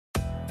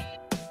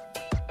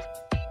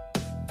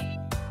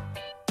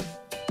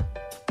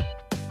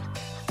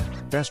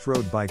Best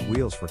road bike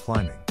wheels for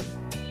climbing.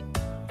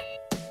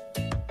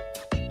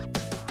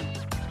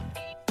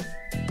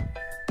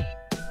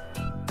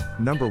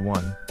 Number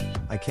 1.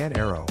 ENVE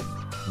Aero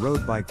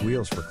road bike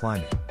wheels for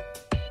climbing.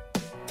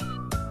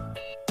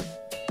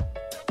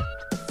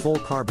 Full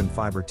carbon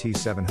fiber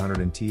T700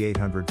 and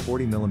T800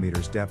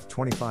 40mm depth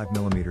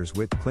 25mm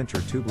width clincher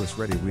tubeless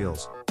ready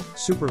wheels.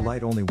 Super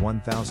light, only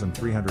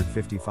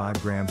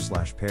 1,355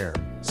 grams/pair,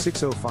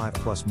 605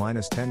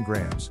 ± 10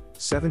 grams,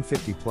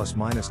 750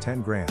 ±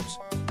 10 grams.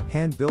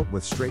 Hand built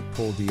with straight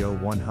pull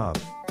DO1 hub.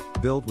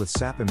 Build with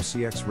SAP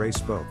MCX race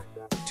spoke.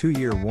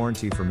 2-year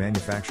warranty for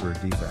manufacturer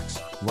defects.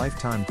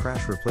 Lifetime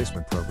crash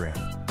replacement program.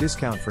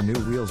 Discount for new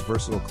wheels.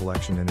 Versatile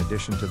collection. In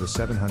addition to the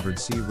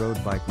 700C road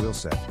bike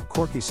wheelset,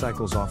 Corky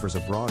Cycles offers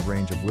a broad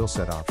range of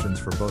wheelset options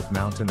for both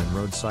mountain and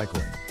road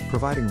cycling,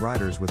 providing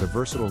riders with a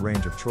versatile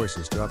range of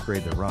choices to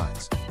upgrade their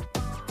rides.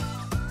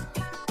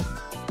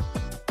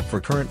 For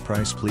current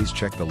price, please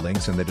check the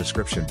links in the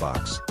description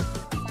box.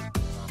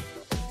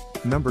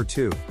 Number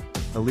 2.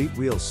 Elite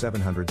Wheels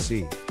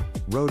 700C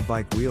road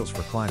bike wheels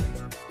for climbing.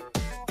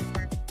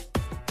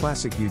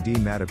 Classic UD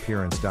matte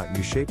appearance.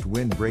 U-shaped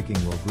wind braking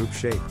wheel group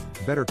shape,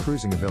 better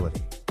cruising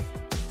ability.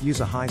 Use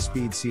a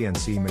high-speed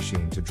CNC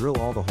machine to drill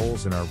all the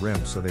holes in our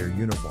rims so they are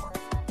uniform.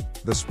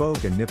 The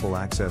spoke and nipple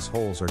access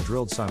holes are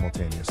drilled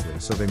simultaneously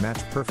so they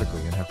match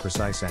perfectly and have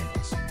precise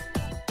angles.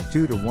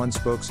 2-to-1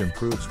 spokes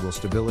improves wheel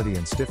stability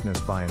and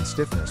stiffness by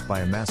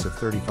a massive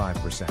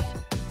 35%.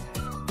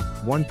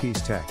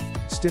 One-piece tech,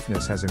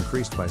 stiffness has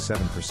increased by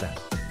 7%.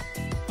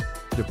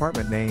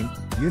 Department name,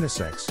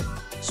 unisex,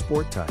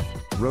 sport type,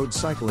 road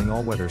cycling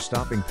all-weather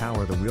stopping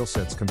power. The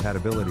wheelset's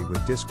compatibility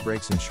with disc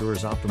brakes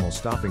ensures optimal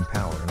stopping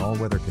power in all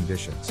weather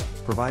conditions,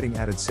 providing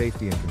added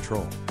safety and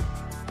control.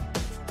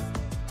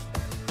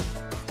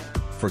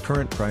 For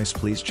current price,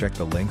 please check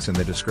the links in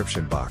the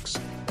description box.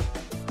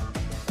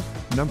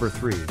 Number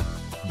 3.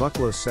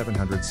 Bucklos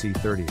 700C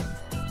 30M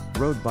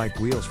road bike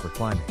wheels for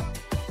climbing.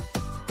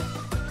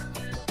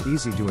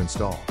 Easy to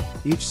install.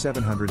 Each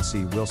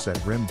 700C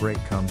wheelset rim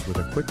brake comes with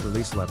a quick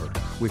release lever,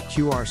 with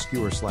QR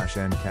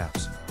skewer/end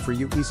caps, for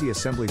you easy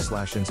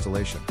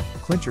assembly/installation.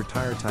 Clincher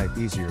tire type,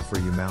 easier for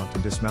you mount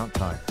and dismount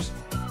tires.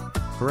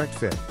 Correct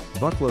fit.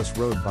 Bucklos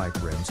road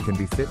bike rims can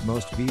be fit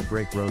most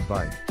V-brake road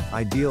bike,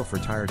 ideal for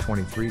tire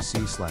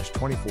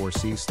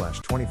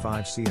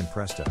 23C/24C/25C and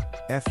Presta,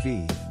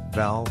 FV,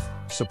 valve,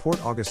 support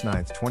August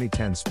 9,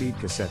 2010 speed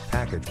cassette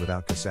package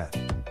without cassette.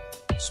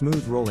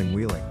 Smooth rolling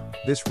wheeling.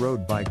 This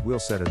road bike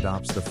wheelset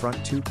adopts the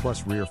front 2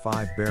 plus rear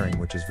 5 bearing,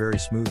 which is very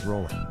smooth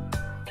rolling.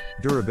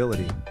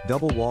 Durability,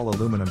 double wall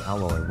aluminum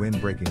alloy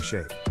wind braking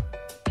shape.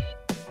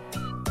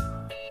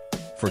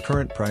 For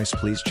current price,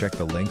 please check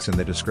the links in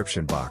the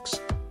description box.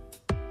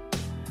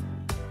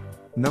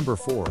 Number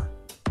 4.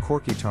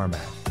 Corky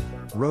Tarmac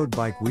road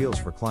bike wheels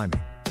for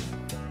climbing.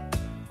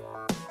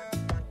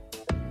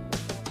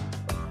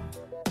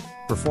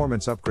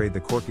 Performance upgrade. The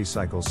Corky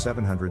Cycles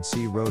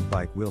 700C road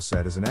bike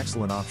wheelset is an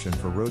excellent option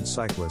for road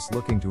cyclists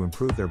looking to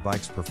improve their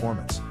bike's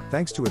performance,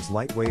 thanks to its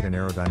lightweight and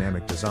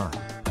aerodynamic design.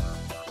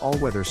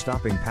 All-weather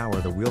stopping power.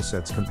 The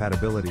wheelset's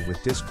compatibility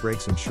with disc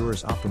brakes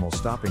ensures optimal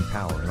stopping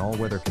power in all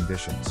weather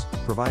conditions,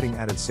 providing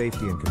added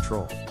safety and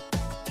control.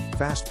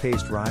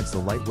 Fast-paced rides. The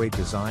lightweight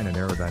design and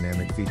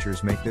aerodynamic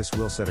features make this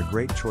wheelset a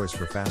great choice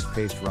for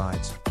fast-paced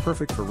rides,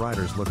 perfect for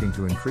riders looking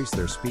to increase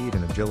their speed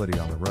and agility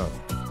on the road.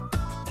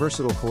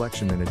 Versatile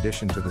collection. In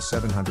addition to the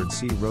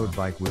 700C road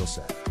bike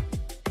wheelset,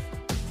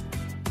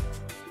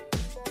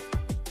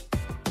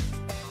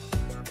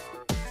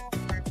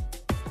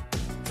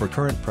 for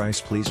current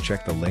price, please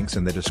check the links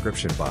in the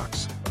description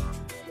box.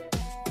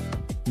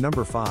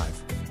 Number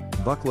 5.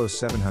 Bucklos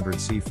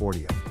 700C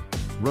 40M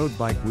road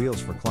bike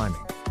wheels for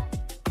climbing.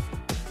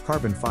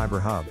 Carbon fiber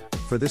hub.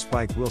 For this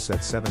bike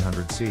wheelset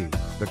 700C,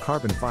 the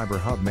carbon fiber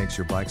hub makes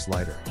your bikes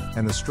lighter,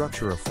 and the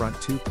structure of front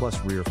 2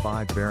 plus rear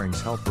 5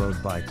 bearings help road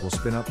bike will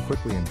spin up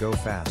quickly and go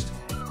fast.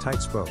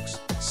 Tight spokes.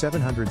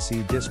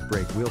 700C disc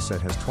brake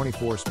wheelset has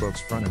 24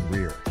 spokes front and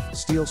rear.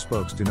 Steel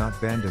spokes do not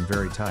bend and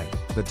very tight.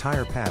 The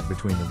tire pad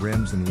between the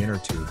rims and the inner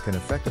tube can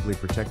effectively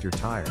protect your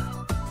tire.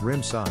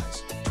 Rim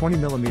size: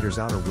 20mm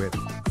outer width,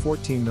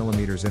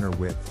 14mm inner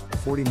width,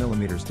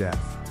 40mm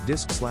depth.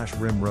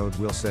 Disc/rim road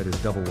wheelset is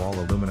double wall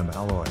aluminum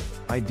alloy,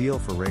 ideal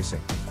for racing,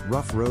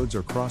 rough roads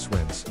or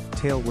crosswinds,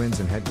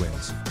 tailwinds and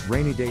headwinds,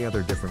 rainy day,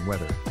 other different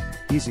weather.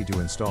 Easy to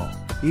install.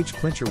 Each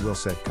clincher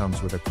wheelset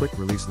comes with a quick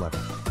release lever.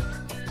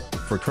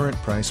 For current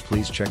price,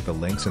 please check the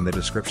links in the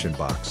description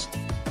box.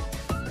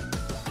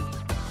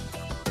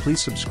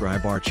 Please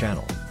subscribe our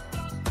channel.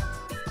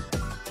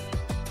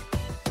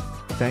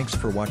 Thanks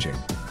for watching.